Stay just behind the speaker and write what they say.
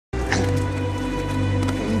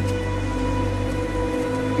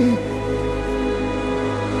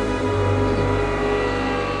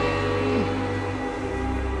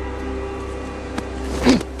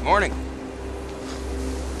Morning.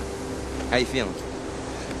 How you feeling?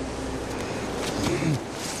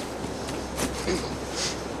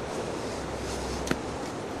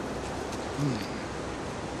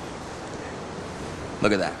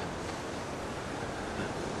 Look at that.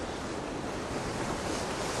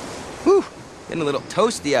 Whew, getting a little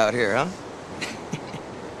toasty out here, huh?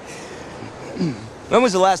 When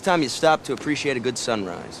was the last time you stopped to appreciate a good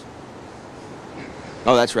sunrise?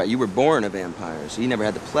 Oh, that's right, you were born a vampire, so you never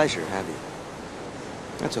had the pleasure, have you?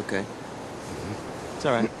 That's okay. It's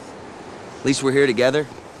all right. At least we're here together,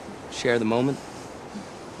 share the moment.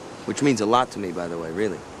 Which means a lot to me, by the way,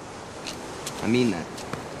 really. I mean that.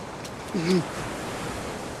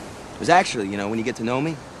 Because actually, you know, when you get to know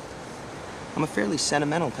me, I'm a fairly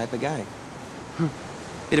sentimental type of guy.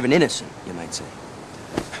 Bit of an innocent, you might say.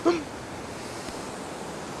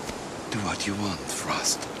 Do what you want,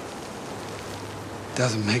 Frost.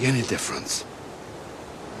 Doesn't make any difference.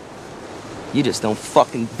 You just don't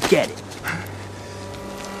fucking get it.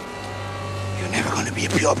 You're never gonna be a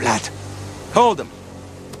pureblood. Hold him.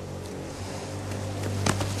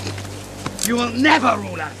 You will never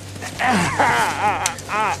rule us.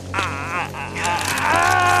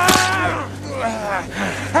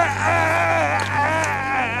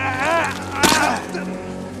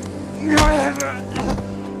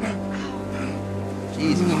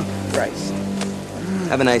 Jesus Christ.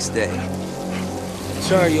 Have a nice day.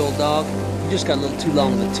 Sorry, you old dog. You just got a little too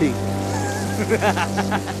long in the tooth.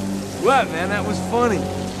 What, man? That was funny.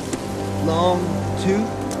 Long tooth?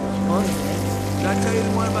 Funny. Did I tell you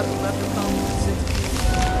the one about the leprechaun?